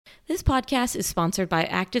This podcast is sponsored by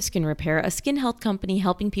Active Skin Repair, a skin health company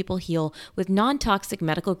helping people heal with non-toxic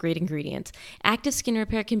medical-grade ingredients. Active Skin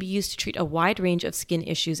Repair can be used to treat a wide range of skin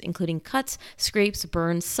issues, including cuts, scrapes,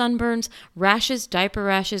 burns, sunburns, rashes, diaper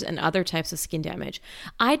rashes, and other types of skin damage.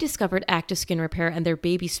 I discovered Active Skin Repair and their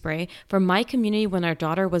baby spray from my community when our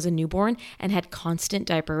daughter was a newborn and had constant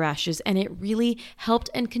diaper rashes, and it really helped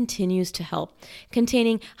and continues to help.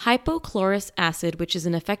 Containing hypochlorous acid, which is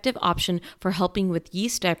an effective option for helping with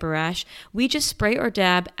yeast diaper rash, we just spray or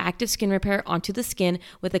dab Active Skin Repair onto the skin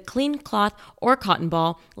with a clean cloth or cotton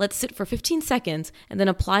ball, let sit for 15 seconds, and then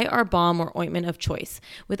apply our balm or ointment of choice.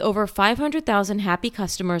 With over 500,000 happy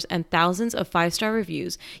customers and thousands of 5-star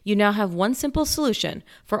reviews, you now have one simple solution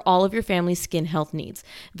for all of your family's skin health needs.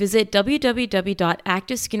 Visit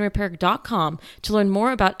www.activeskinrepair.com to learn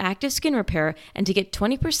more about Active Skin Repair and to get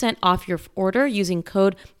 20% off your order using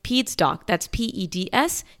code PEDSDOC. That's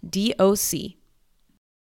PEDSDOC.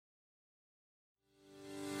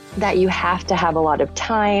 That you have to have a lot of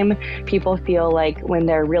time. People feel like when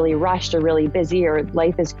they're really rushed or really busy or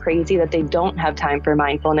life is crazy that they don't have time for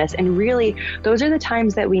mindfulness. And really, those are the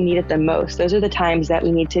times that we need it the most. Those are the times that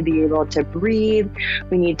we need to be able to breathe.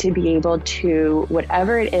 We need to be able to,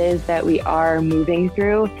 whatever it is that we are moving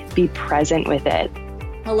through, be present with it.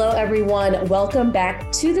 Hello, everyone. Welcome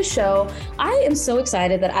back to the show. I am so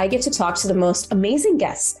excited that I get to talk to the most amazing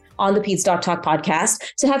guests on the Peds Doc Talk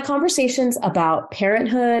podcast to have conversations about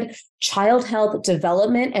parenthood, child health,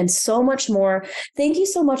 development, and so much more. Thank you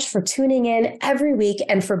so much for tuning in every week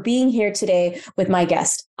and for being here today with my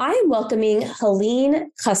guest. I am welcoming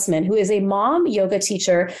Helene Kussman, who is a mom yoga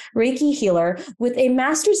teacher, Reiki healer with a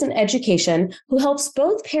master's in education who helps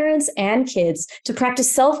both parents and kids to practice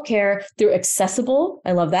self-care through accessible,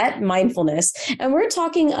 I love that, mindfulness. And we're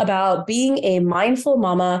talking about being a mindful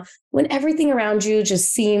mama when everything around you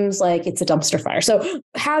just seems like it's a dumpster fire. So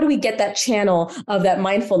how do we get that channel of that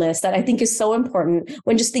mindfulness that I think is so important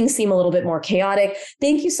when just things seem a little bit more chaotic?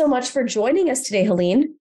 Thank you so much for joining us today,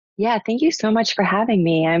 Helene. Yeah, thank you so much for having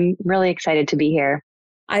me. I'm really excited to be here.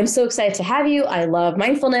 I'm so excited to have you. I love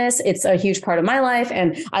mindfulness. It's a huge part of my life,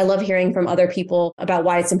 and I love hearing from other people about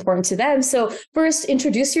why it's important to them. So first,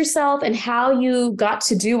 introduce yourself and how you got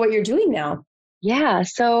to do what you're doing now. Yeah,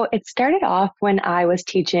 so it started off when I was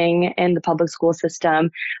teaching in the public school system.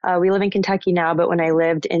 We live in Kentucky now, but when I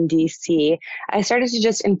lived in DC, I started to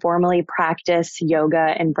just informally practice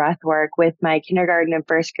yoga and breath work with my kindergarten and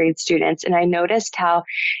first grade students. And I noticed how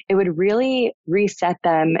it would really reset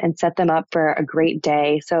them and set them up for a great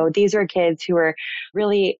day. So these were kids who were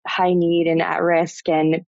really high need and at risk,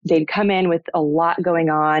 and they'd come in with a lot going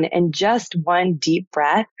on, and just one deep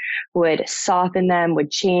breath would soften them, would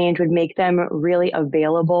change, would make them really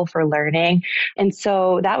available for learning. And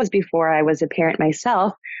so that was before I was a parent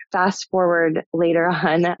myself. Fast forward later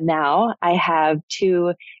on now, I have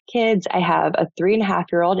 2 kids. I have a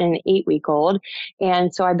 3.5-year-old and an 8-week-old.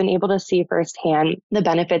 And so I've been able to see firsthand the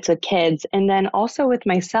benefits with kids, and then also with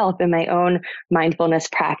myself in my own mindfulness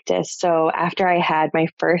practice. So after I had my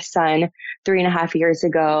first son 3.5 years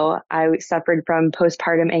ago, I suffered from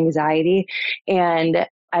postpartum anxiety, and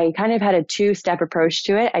I kind of had a 2-step approach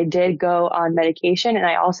to it. I did go on medication, and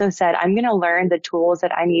I also said, I'm going to learn the tools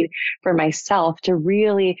that I need for myself to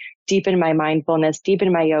really deepen my mindfulness,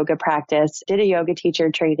 deepen my yoga practice, did a yoga teacher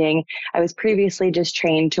training. I was previously just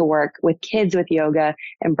trained to work with kids with yoga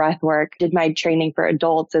and breath work, did my training for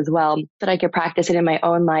adults as well, so that I could practice it in my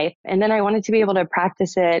own life. And then I wanted to be able to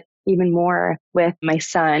practice it even more with my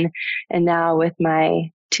son, and now with my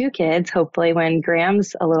 2 kids, hopefully when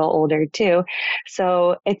Graham's a little older too.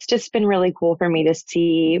 So it's just been really cool for me to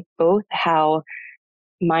see both how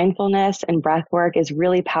mindfulness and breath work is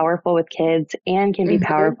really powerful with kids and can be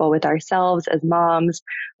powerful with ourselves as moms,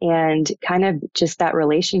 and kind of just that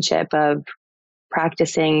relationship of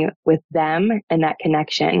practicing with them, and that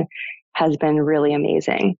connection has been really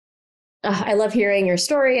amazing. I love hearing your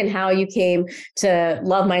story and how you came to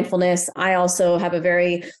love mindfulness. I also have a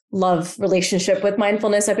very love relationship with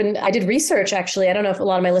mindfulness. I did research, actually. I don't know if a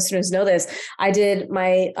lot of my listeners know this. I did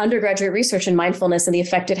my undergraduate research in mindfulness and the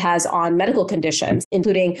effect it has on medical conditions,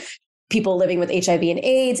 including people living with HIV and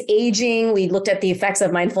AIDS, aging. We looked at the effects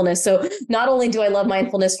of mindfulness. So not only do I love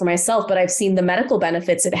mindfulness for myself, but I've seen the medical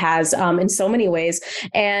benefits it has in so many ways.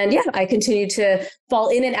 And yeah, I continue to fall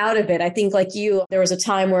in and out of it. I think like you, there was a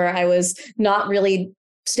time where I was not really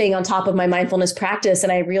staying on top of my mindfulness practice.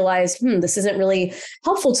 And I realized, this isn't really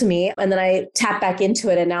helpful to me. And then I tapped back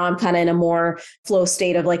into it. And now I'm kind of in a more flow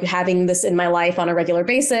state of like having this in my life on a regular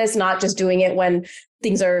basis, not just doing it when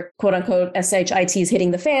things are quote unquote SHITs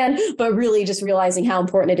hitting the fan, but really just realizing how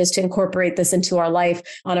important it is to incorporate this into our life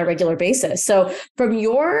on a regular basis. So from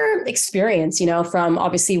your experience, from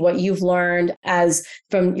obviously what you've learned as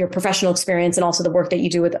from your professional experience and also the work that you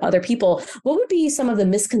do with other people, what would be some of the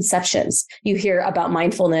misconceptions you hear about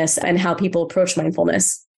mindfulness and how people approach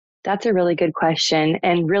mindfulness? That's a really good question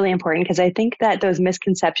and really important, because I think that those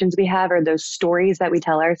misconceptions we have, or those stories that we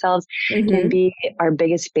tell ourselves, can be our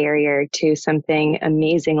biggest barrier to something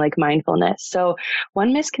amazing like mindfulness. So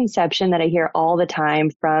one misconception that I hear all the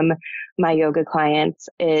time from my yoga clients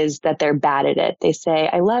is that they're bad at it. They say,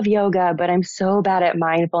 I love yoga, but I'm so bad at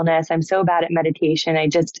mindfulness. I'm so bad at meditation.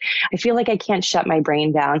 I feel like I can't shut my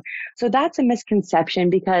brain down. So that's a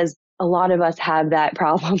misconception, because a lot of us have that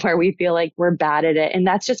problem where we feel like we're bad at it. And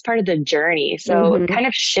that's just part of the journey. So kind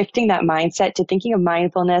of shifting that mindset to thinking of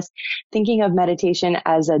mindfulness, thinking of meditation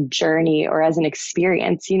as a journey or as an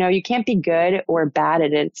experience. You can't be good or bad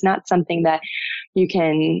at it. It's not something that you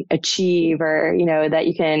can achieve or, that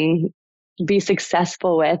you can be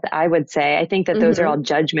successful with, I would say. I think that those are all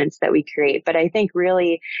judgments that we create. But I think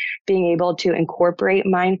really being able to incorporate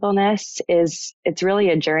mindfulness it's really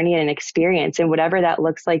a journey and an experience. And whatever that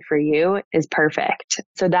looks like for you is perfect.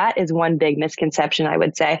 So that is one big misconception, I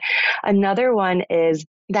would say. Another one is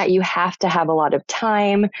that you have to have a lot of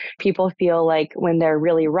time. People feel like when they're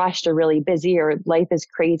really rushed or really busy or life is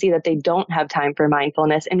crazy, that they don't have time for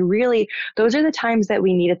mindfulness. And really, those are the times that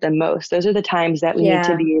we need it the most. Those are the times that we need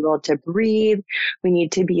to be able to breathe. We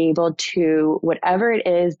need to be able to, whatever it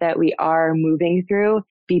is that we are moving through,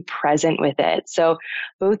 be present with it. So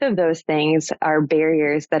both of those things are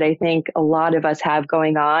barriers that I think a lot of us have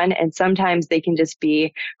going on. And sometimes they can just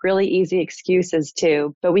be really easy excuses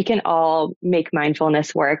too, but we can all make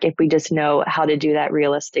mindfulness work if we just know how to do that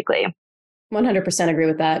realistically. 100% agree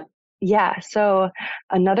with that. Yeah. So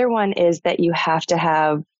another one is that you have to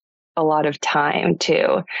have a lot of time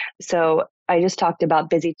too. So I just talked about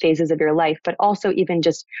busy phases of your life, but also even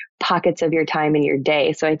just pockets of your time in your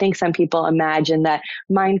day. So I think some people imagine that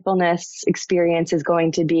mindfulness experience is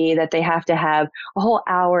going to be that they have to have a whole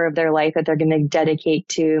hour of their life that they're going to dedicate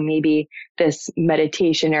to maybe this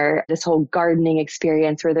meditation or this whole gardening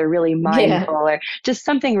experience where they're really mindful or just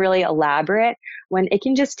something really elaborate, when it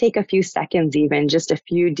can just take a few seconds, even just a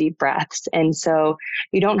few deep breaths. And so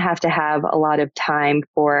you don't have to have a lot of time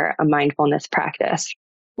for a mindfulness practice.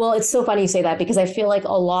 Well, it's so funny you say that, because I feel like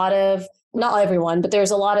not everyone, but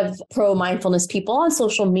there's a lot of pro mindfulness people on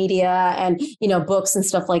social media and, books and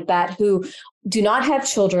stuff like that who do not have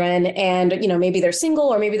children, and, maybe they're single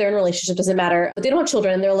or maybe they're in a relationship, doesn't matter, but they don't have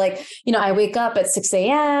children. And they're like, I wake up at 6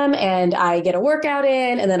 a.m. and I get a workout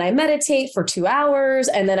in, and then I meditate for 2 hours.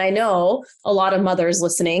 And then I know a lot of mothers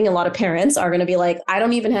listening, a lot of parents are going to be like, I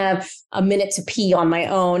don't even have a minute to pee on my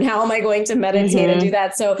own. How am I going to meditate and do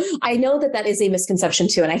that? So I know that that is a misconception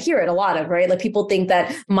too. And I hear it a lot of, right? Like people think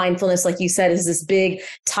that mindfulness, like you said, is this big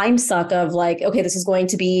time suck of like, okay, this is going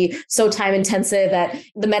to be so time intensive, that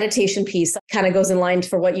the meditation piece kind of goes in line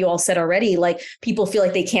for what you all said already. Like people feel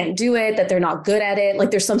like they can't do it, that they're not good at it.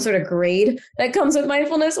 Like there's some sort of grade that comes with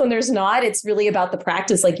mindfulness when there's not. It's really about the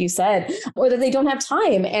practice, like you said, or that they don't have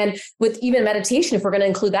time. And with even meditation, if we're going to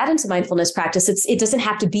include that into mindfulness practice, it doesn't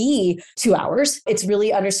have to be 2 hours. It's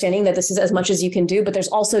really understanding that this is as much as you can do, but there's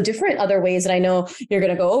also different other ways that I know you're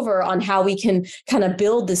going to go over on how we can kind of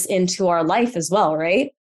build this into our life as well,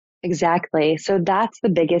 right? Exactly. So that's the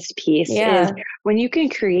biggest piece is when you can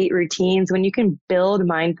create routines, when you can build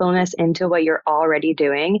mindfulness into what you're already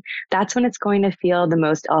doing, that's when it's going to feel the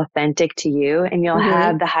most authentic to you, and you'll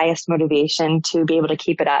have the highest motivation to be able to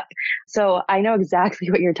keep it up. So I know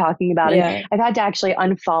exactly what you're talking about. And I've had to actually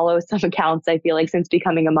unfollow some accounts, I feel like, since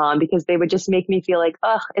becoming a mom, because they would just make me feel like,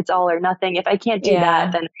 oh, it's all or nothing. If I can't do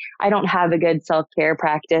that, then I don't have a good self-care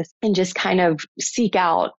practice, and just kind of seek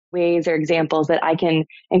out ways or examples that I can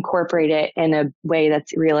incorporate it in a way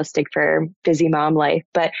that's realistic for busy mom life.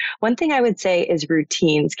 But one thing I would say is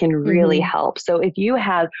routines can really help. So if you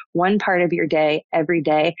have one part of your day every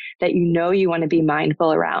day that you want to be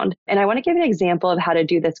mindful around, and I want to give an example of how to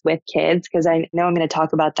do this with kids, because I know I'm going to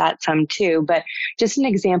talk about that some too, but just an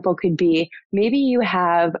example could be maybe you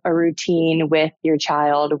have a routine with your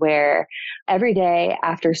child where every day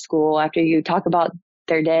after school, after you talk about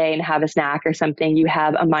their day and have a snack or something, you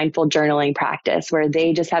have a mindful journaling practice where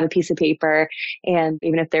they just have a piece of paper, and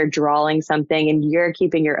even if they're drawing something and you're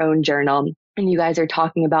keeping your own journal and you guys are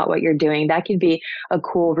talking about what you're doing, that could be a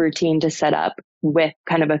cool routine to set up with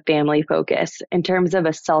kind of a family focus. In terms of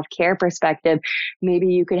a self-care perspective, maybe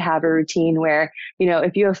you could have a routine where,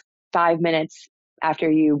 if you have 5 minutes after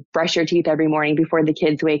you brush your teeth every morning before the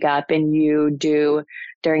kids wake up, and you do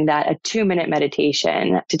during that a 2-minute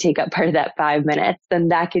meditation to take up part of that 5 minutes, then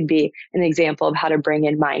that could be an example of how to bring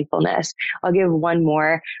in mindfulness. I'll give one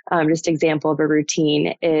more just example of a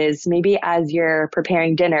routine is maybe as you're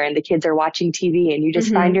preparing dinner and the kids are watching TV and you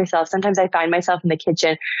just find yourself, sometimes I find myself in the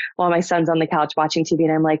kitchen while my son's on the couch watching TV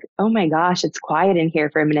and I'm like, oh my gosh, it's quiet in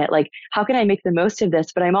here for a minute. Like, how can I make the most of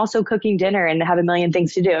this? But I'm also cooking dinner and have a million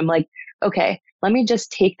things to do. I'm like, okay, let me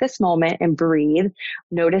just take this moment and breathe.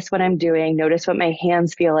 Notice what I'm doing. Notice what my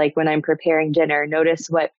hands feel like when I'm preparing dinner. Notice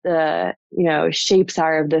what the, shapes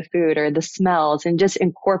are of the food or the smells, and just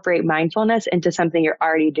incorporate mindfulness into something you're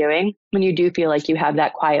already doing when you do feel like you have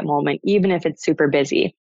that quiet moment, even if it's super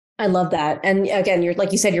busy. I love that. And again, you're,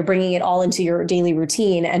 like you said, you're bringing it all into your daily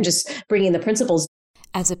routine and just bringing the principles.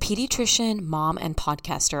 As a pediatrician, mom, and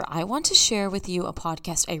podcaster, I want to share with you a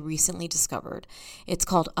podcast I recently discovered. It's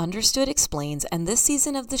called Understood Explains, and this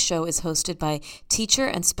season of the show is hosted by teacher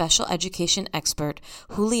and special education expert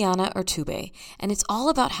Juliana Urtubey, and it's all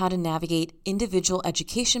about how to navigate individual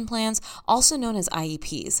education plans, also known as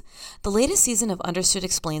IEPs. The latest season of Understood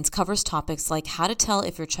Explains covers topics like how to tell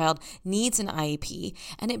if your child needs an IEP,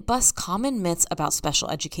 and it busts common myths about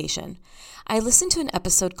special education. I listened to an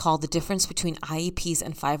episode called The Difference Between IEPs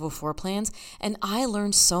and 504 plans, and I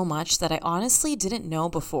learned so much that I honestly didn't know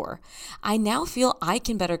before. I now feel I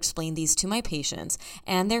can better explain these to my patients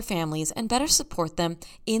and their families and better support them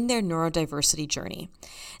in their neurodiversity journey.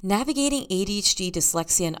 Navigating ADHD,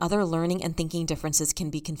 dyslexia, and other learning and thinking differences can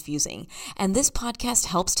be confusing, and this podcast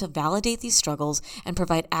helps to validate these struggles and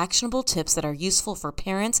provide actionable tips that are useful for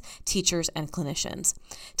parents, teachers, and clinicians.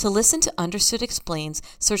 To listen to Understood Explains,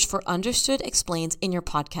 search for Understood Explains in your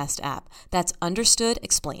podcast app. That's Understood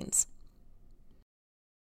Explains.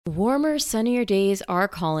 Warmer, sunnier days are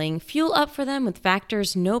calling. Fuel up for them with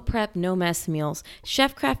Factor's no prep, no mess meals.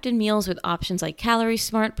 Chef-crafted meals with options like Calorie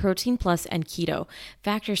Smart, Protein Plus, and Keto.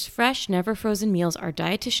 Factor's fresh, never frozen meals are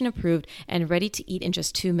dietitian approved and ready to eat in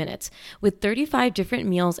just 2 minutes. With 35 different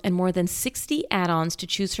meals and more than 60 add-ons to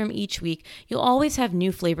choose from each week, you'll always have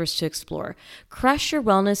new flavors to explore. Crush your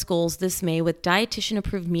wellness goals this May with dietitian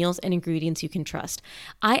approved meals and ingredients you can trust.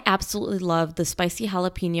 I absolutely love the spicy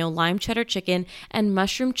jalapeno, lime cheddar chicken, and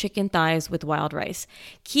mushroom chicken thighs with wild rice.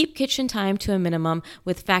 Keep kitchen time to a minimum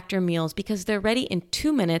with Factor meals because they're ready in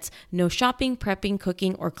 2 minutes, no shopping, prepping,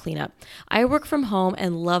 cooking, or cleanup. I work from home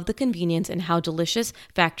and love the convenience and how delicious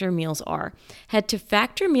Factor meals are. Head to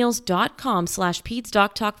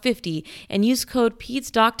factormeals.com/PedsDocTalk50 and use code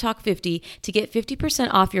PedsDocTalk50 to get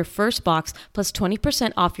 50% off your first box plus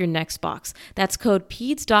 20% off your next box. That's code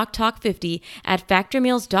PedsDocTalk50 at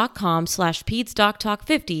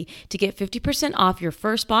factormeals.com/PedsDocTalk50 to get 50% off your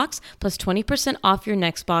first box plus 20% off your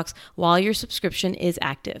next box while your subscription is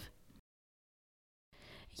active.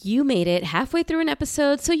 You made it halfway through an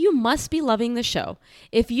episode, so you must be loving the show.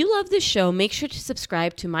 If you love the show, make sure to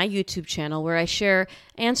subscribe to my YouTube channel where I share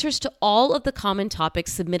answers to all of the common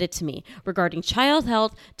topics submitted to me regarding child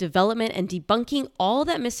health, development, and debunking all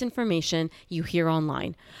that misinformation you hear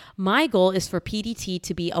online. My goal is for PDT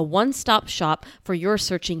to be a one-stop shop for your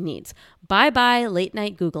searching needs. Bye-bye late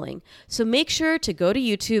night Googling. So make sure to go to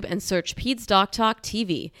YouTube and search Peds Doc Talk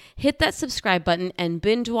TV. Hit that subscribe button and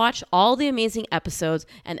binge watch all the amazing episodes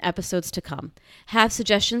and episodes to come. Have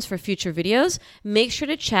suggestions for future videos? Make sure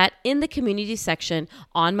to chat in the community section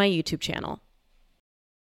on my YouTube channel.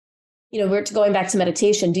 We're going back to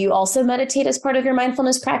meditation. Do you also meditate as part of your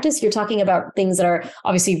mindfulness practice? You're talking about things that are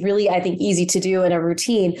obviously really, I think, easy to do in a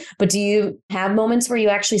routine, but do you have moments where you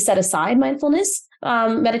actually set aside mindfulness,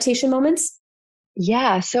 meditation moments?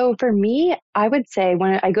 Yeah. So for me, I would say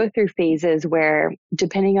when I go through phases where,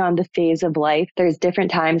 depending on the phase of life, there's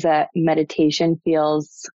different times that meditation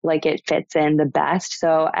feels like it fits in the best.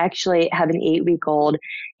 So I actually have an 8-week-old,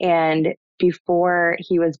 and before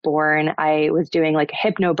he was born, I was doing like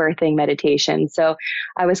hypnobirthing meditation. So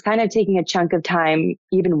I was kind of taking a chunk of time,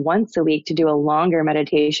 even once a week, to do a longer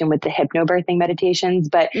meditation with the hypnobirthing meditations.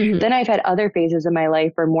 But then I've had other phases of my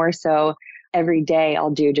life where more so every day I'll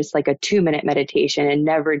do just like a 2-minute meditation and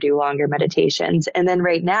never do longer meditations. And then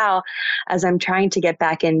right now, as I'm trying to get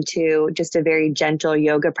back into just a very gentle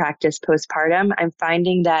yoga practice postpartum, I'm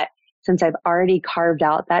finding that since I've already carved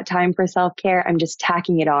out that time for self-care, I'm just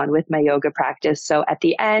tacking it on with my yoga practice. So at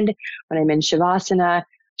the end, when I'm in Shavasana,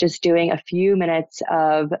 just doing a few minutes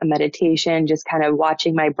of a meditation, just kind of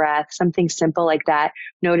watching my breath, something simple like that,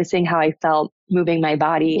 noticing how I felt moving my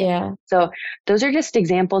body. Yeah. So those are just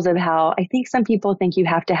examples of how I think some people think you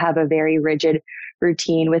have to have a very rigid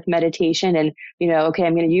routine with meditation and, okay,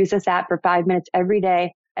 I'm going to use this app for 5 minutes every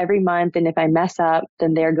day. every month. And if I mess up,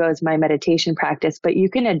 then there goes my meditation practice. But you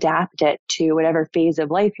can adapt it to whatever phase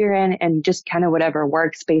of life you're in and just kind of whatever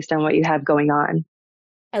works based on what you have going on.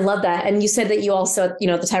 I love that. And you said that you also, you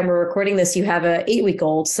know, at the time we're recording this, you have a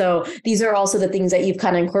 8-week-old. So these are also the things that you've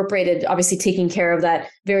kind of incorporated, obviously taking care of that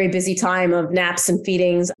very busy time of naps and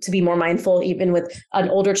feedings to be more mindful, even with an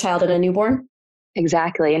older child and a newborn.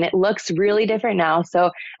 Exactly. And it looks really different now.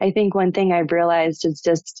 So I think one thing I've realized is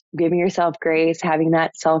just giving yourself grace, having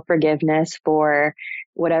that self-forgiveness for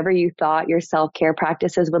whatever you thought your self-care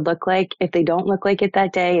practices would look like. If they don't look like it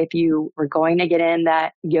that day, if you were going to get in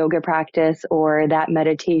that yoga practice or that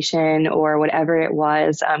meditation or whatever it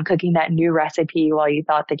was, cooking that new recipe while you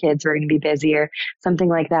thought the kids were going to be busy or something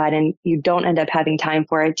like that, and you don't end up having time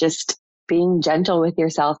for it, just being gentle with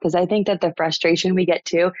yourself. Because I think that the frustration we get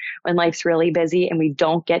to when life's really busy and we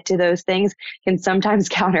don't get to those things can sometimes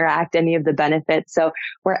counteract any of the benefits. So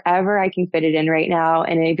wherever I can fit it in right now,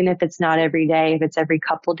 and even if it's not every day, if it's every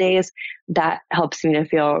couple days, that helps me to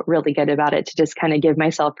feel really good about it, to just kind of give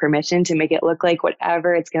myself permission to make it look like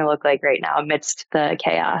whatever it's going to look like right now amidst the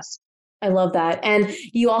chaos. I love that. And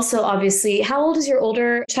you also obviously, how old is your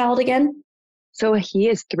older child again? So he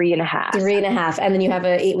is 3.5. 3.5. And then you have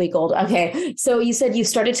an 8-week-old. Okay. So you said you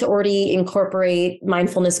started to already incorporate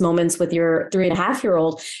mindfulness moments with your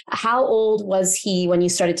 3.5-year-old. How old was he when you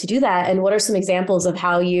started to do that? And what are some examples of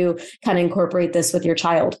how you kind of incorporate this with your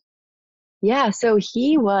child? Yeah. So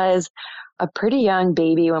he was a pretty young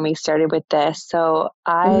baby when we started with this. So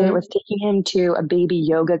I was taking him to a baby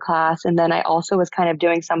yoga class. And then I also was kind of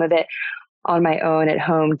doing some of it on my own at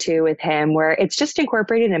home too with him, where it's just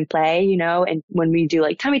incorporated in play, you know, and when we do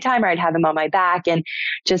like tummy timer, I'd have him on my back and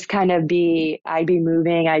just kind of I'd be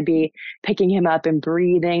moving, I'd be picking him up and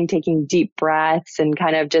breathing, taking deep breaths and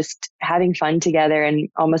kind of just having fun together and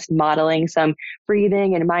almost modeling some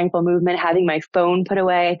breathing and mindful movement, having my phone put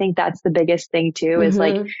away. I think that's the biggest thing too, is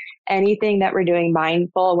like anything that we're doing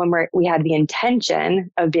mindful when we have the intention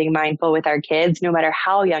of being mindful with our kids, no matter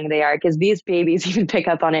how young they are, because these babies even pick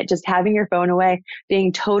up on it, just having your phone away,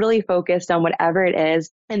 being totally focused on whatever it is.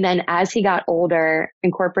 And then as he got older,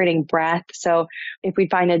 incorporating breath. So if we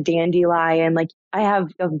find a dandelion, like I have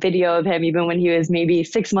a video of him even when he was maybe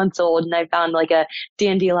 6 months old, and I found like a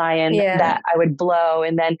dandelion that I would blow,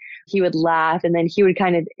 and then he would laugh, and then he would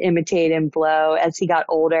kind of imitate and blow. As he got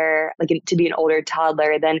older, like to be an older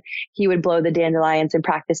toddler, then he would blow the dandelions and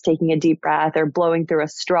practice taking a deep breath or blowing through a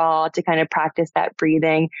straw to kind of practice that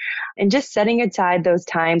breathing. And just setting aside those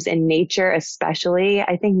times in nature, especially,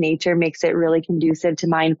 I think nature makes it really conducive to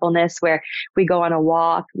mindfulness, where we go on a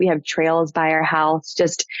walk, we have trails by our house,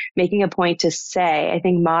 just making a point to say, I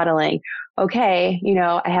think modeling, okay, you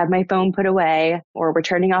know, I have my phone put away, or we're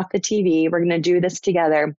turning off the TV. We're going to do this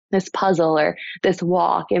together, this puzzle or this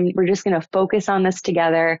walk, and we're just going to focus on this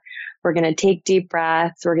together. We're going to take deep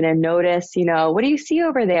breaths. We're going to notice, you know, what do you see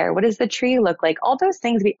over there? What does the tree look like? All those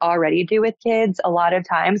things we already do with kids. A lot of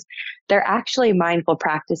times they're actually mindful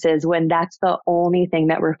practices when that's the only thing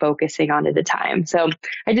that we're focusing on at the time. So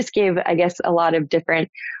I just gave, I guess, a lot of different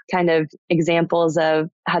kind of examples of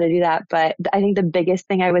how to do that. But I think the biggest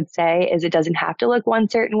thing I would say is it doesn't have to look one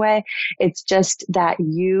certain way. It's just that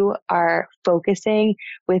you are focusing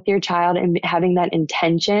with your child and having that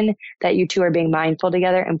intention that you two are being mindful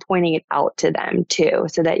together and pointing it out to them too,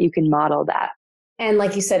 so that you can model that. And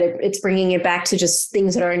like you said, it's bringing it back to just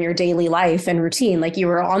things that are in your daily life and routine. Like you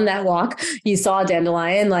were on that walk, you saw a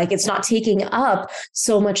dandelion, like it's not taking up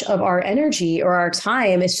so much of our energy or our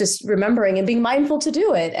time. It's just remembering and being mindful to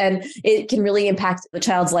do it. And it can really impact the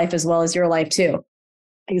child's life as well as your life too.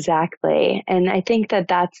 Exactly. And I think that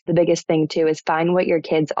that's the biggest thing too, is find what your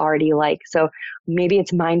kids already like. So maybe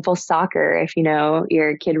it's mindful soccer. If, you know,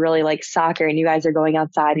 your kid really likes soccer and you guys are going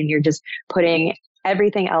outside and you're just putting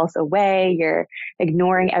everything else away, you're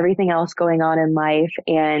ignoring everything else going on in life,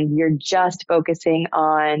 and you're just focusing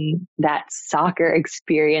on that soccer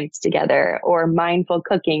experience together. Or mindful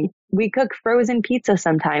cooking. We cook frozen pizza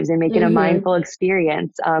sometimes and make it a mindful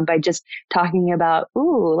experience by just talking about,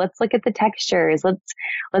 ooh, let's look at the textures.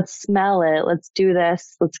 Let's smell it. Let's do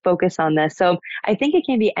this. Let's focus on this. So I think it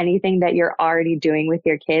can be anything that you're already doing with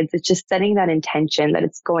your kids. It's just setting that intention that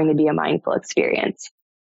it's going to be a mindful experience.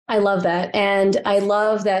 I love that. And I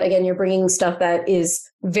love that, again, you're bringing stuff that is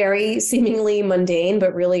very seemingly mundane,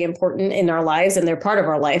 but really important in our lives. And they're part of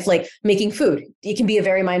our life, like making food. It can be a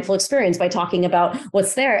very mindful experience by talking about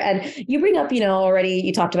what's there. And you bring up, you know, already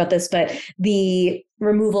you talked about this, but the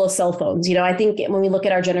removal of cell phones. I think when we look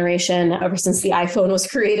at our generation, ever since the iPhone was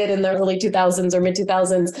created in the early 2000s or mid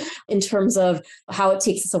 2000s, in terms of how it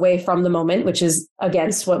takes us away from the moment, which is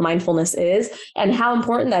against what mindfulness is, and how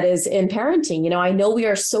important that is in parenting. I know we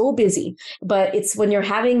are so busy, but it's when you're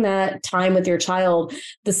having that time with your child,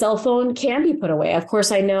 the cell phone can be put away. Of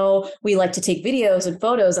course, I know we like to take videos and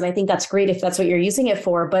photos, and I think that's great if that's what you're using it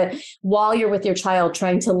for. But while you're with your child,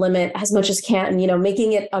 trying to limit as much as can,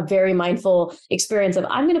 making it a very mindful experience of,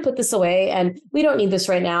 I'm going to put this away and we don't need this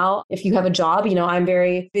right now. If you have a job, I'm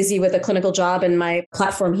very busy with a clinical job and my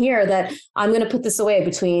platform here, that I'm going to put this away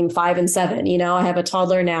between 5 and 7. I have a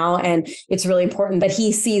toddler now, and it's really important that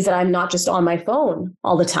he sees that I'm not just on my phone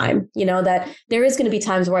all the time, that there is going to be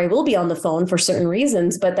times where I will be on the phone for certain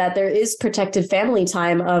reasons, but that there is protected family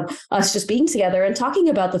time of us just being together and talking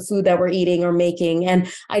about the food that we're eating or making.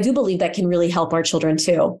 And I do believe that can really help our children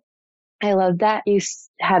too. I love that you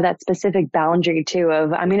have that specific boundary too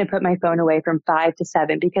of, I'm going to put my phone away from 5 to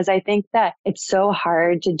 7, because I think that it's so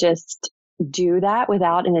hard to just do that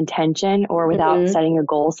without an intention or without setting a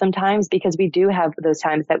goal sometimes, because we do have those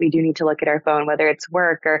times that we do need to look at our phone, whether it's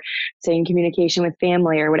work or staying in communication with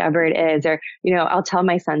family or whatever it is. Or, I'll tell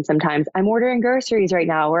my son sometimes, I'm ordering groceries right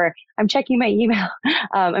now, or I'm checking my email.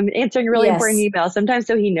 I'm answering a really important email sometimes,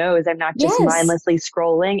 so he knows I'm not just mindlessly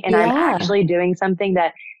scrolling and I'm actually doing something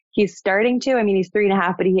that he's starting to. He's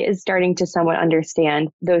 3.5, but he is starting to somewhat understand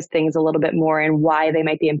those things a little bit more and why they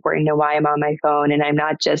might be important and why I'm on my phone and I'm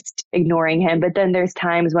not just ignoring him. But then there's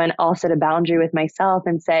times when I'll set a boundary with myself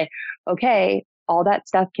and say, okay, all that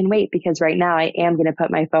stuff can wait, because right now I am going to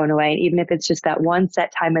put my phone away. And even if it's just that one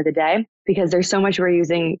set time of the day, because there's so much we're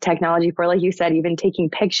using technology for, like you said, even taking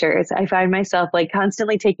pictures. I find myself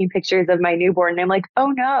constantly taking pictures of my newborn. And I'm like, oh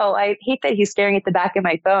no, I hate that he's staring at the back of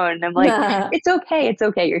my phone. And I'm like, it's okay. It's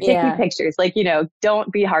okay. You're taking pictures.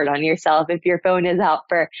 Don't be hard on yourself if your phone is out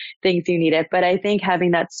for things you need it. But I think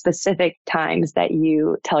having that specific times that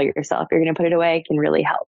you tell yourself you're going to put it away can really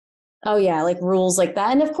help. Oh yeah, rules like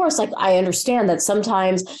that. And of course, I understand that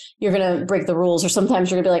sometimes you're going to break the rules, or sometimes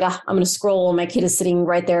you're going to be like, I'm going to scroll and my kid is sitting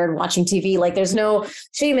right there and watching TV. There's no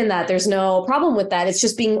shame in that. There's no problem with that. It's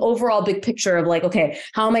just being overall big picture of okay,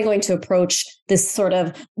 how am I going to approach this sort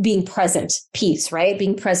of being present piece, right?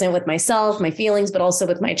 Being present with myself, my feelings, but also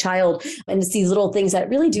with my child. And it's these little things that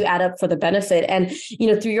really do add up for the benefit. And,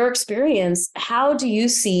 through your experience, how do you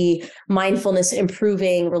see mindfulness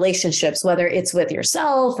improving relationships, whether it's with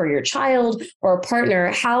yourself or your child or a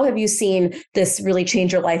partner? How have you seen this really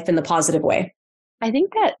change your life in the positive way? I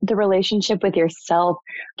think that the relationship with yourself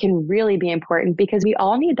can really be important, because we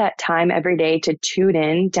all need that time every day to tune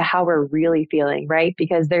in to how we're really feeling, right?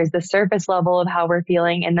 Because there's the surface level of how we're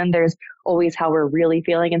feeling, and then there's always how we're really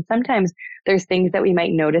feeling. And sometimes there's things that we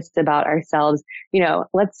might notice about ourselves.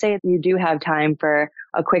 Let's say you do have time for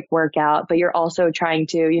a quick workout, but you're also trying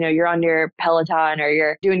to, you're on your Peloton or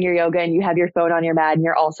you're doing your yoga and you have your phone on your mat and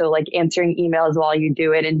you're also answering emails while you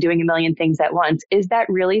do it and doing a million things at once. Is that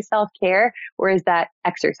really self-care, or is that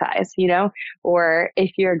exercise, Or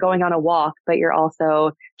if you're going on a walk, but you're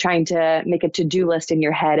also trying to make a to-do list in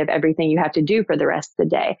your head of everything you have to do for the rest of the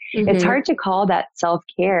day. It's hard to call that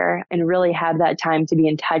self-care and really have that time to be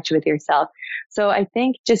in touch with yourself. So I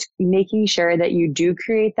think just making sure that you do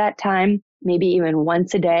create that time, maybe even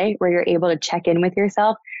once a day, where you're able to check in with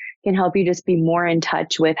yourself, can help you just be more in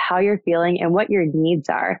touch with how you're feeling and what your needs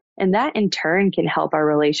are. And that in turn can help our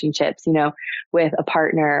relationships, with a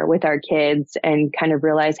partner, with our kids, and kind of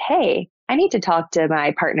realize, hey, I need to talk to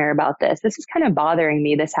my partner about this. This is kind of bothering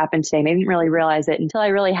me. This happened today. And I didn't really realize it until I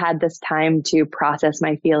really had this time to process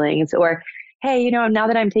my feelings. Or, hey, now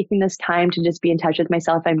that I'm taking this time to just be in touch with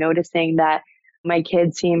myself, I'm noticing that my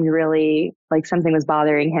kid seemed really like something was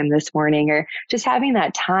bothering him this morning, or just having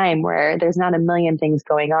that time where there's not a million things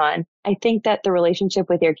going on. I think that the relationship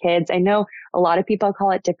with your kids, I know a lot of people call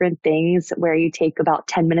it different things, where you take about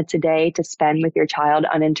 10 minutes a day to spend with your child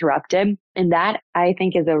uninterrupted. And that, I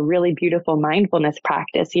think, is a really beautiful mindfulness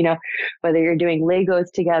practice, whether you're doing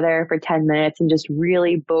Legos together for 10 minutes and just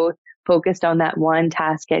really both focused on that one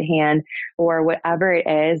task at hand, or whatever it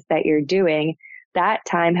is that you're doing. That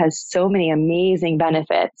time has so many amazing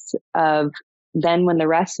benefits of then when the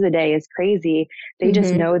rest of the day is crazy, they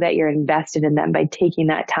just know that you're invested in them by taking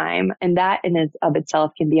that time. And that in and of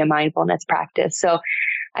itself can be a mindfulness practice. So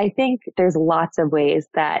I think there's lots of ways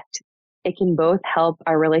that it can both help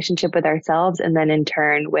our relationship with ourselves and then in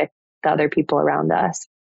turn with the other people around us.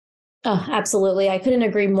 Oh, absolutely. I couldn't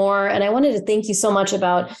agree more. And I wanted to thank you so much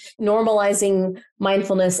about normalizing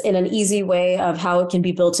mindfulness in an easy way of how it can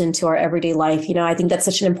be built into our everyday life. I think that's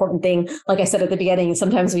such an important thing. Like I said at the beginning,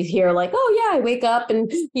 sometimes we hear like, oh yeah, I wake up and,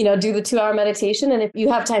 do the 2-hour meditation. And if you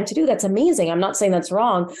have time to do, that's amazing. I'm not saying that's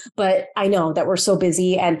wrong, but I know that we're so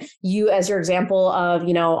busy. And you, as your example of,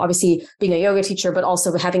 obviously being a yoga teacher, but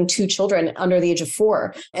also having 2 children under the age of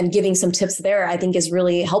 4 and giving some tips there, I think is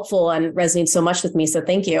really helpful and resonates so much with me. So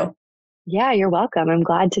thank you. Yeah, you're welcome. I'm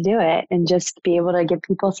glad to do it and just be able to give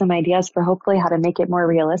people some ideas for hopefully how to make it more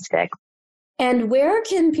realistic. And where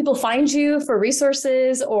can people find you for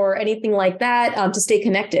resources or anything like that to stay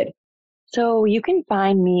connected? So you can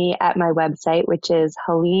find me at my website, which is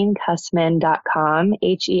HeleneKussman.com,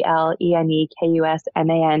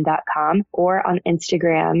 HeleneKussman.com, or on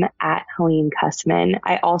Instagram at Helene Kussman.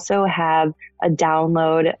 I also have a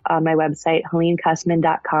download on my website,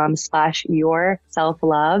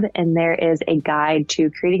 HeleneKussman.com/your-self-love. And there is a guide to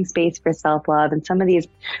creating space for self-love and some of these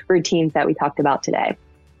routines that we talked about today.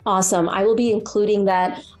 Awesome. I will be including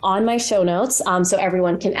that on my show notes so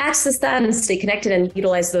everyone can access that and stay connected and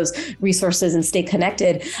utilize those resources and stay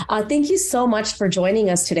connected. Thank you so much for joining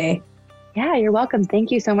us today. Yeah, you're welcome. Thank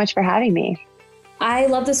you so much for having me. I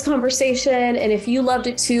love this conversation. And if you loved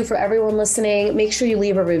it too, for everyone listening, make sure you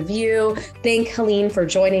leave a review. Thank Helene for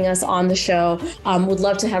joining us on the show. Would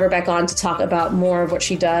love to have her back on to talk about more of what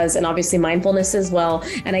she does and obviously mindfulness as well.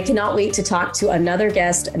 And I cannot wait to talk to another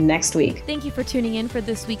guest next week. Thank you for tuning in for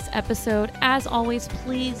this week's episode. As always,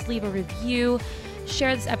 please leave a review.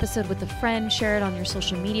 Share this episode with a friend, share it on your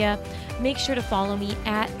social media. Make sure to follow me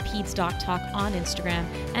at PedsDocTalk on Instagram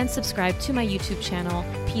and subscribe to my YouTube channel,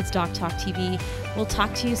 PedsDocTalk TV. We'll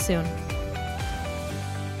talk to you soon.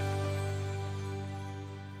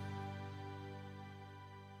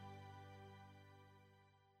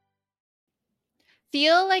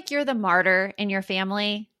 Feel like you're the martyr in your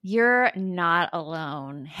family? You're not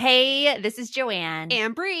alone. Hey, this is Joanne.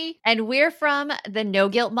 And Bree. And we're from the No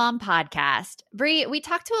Guilt Mom podcast. Bree, we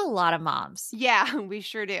talk to a lot of moms. Yeah, we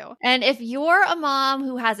sure do. And if you're a mom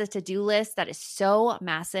who has a to-do list that is so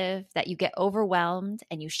massive that you get overwhelmed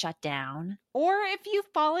and you shut down, or if you've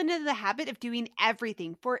fallen into the habit of doing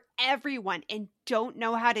everything for everyone and don't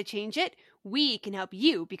know how to change it, we can help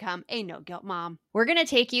you become a no-guilt mom. we're going to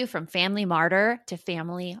take you from family martyr to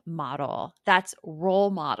family model. That's role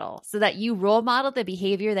model, so that you role model the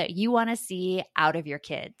behavior that you want to see out of your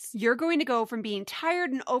kids. You're going to go from being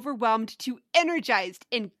tired and overwhelmed to energized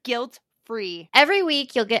and guilt-free. Every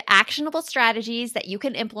week, you'll get actionable strategies that you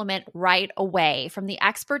can implement right away from the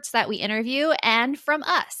experts that we interview and from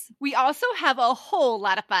us. We also have a whole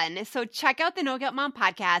lot of fun, so check out the No Guilt Mom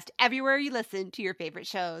podcast everywhere you listen to your favorite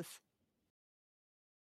shows.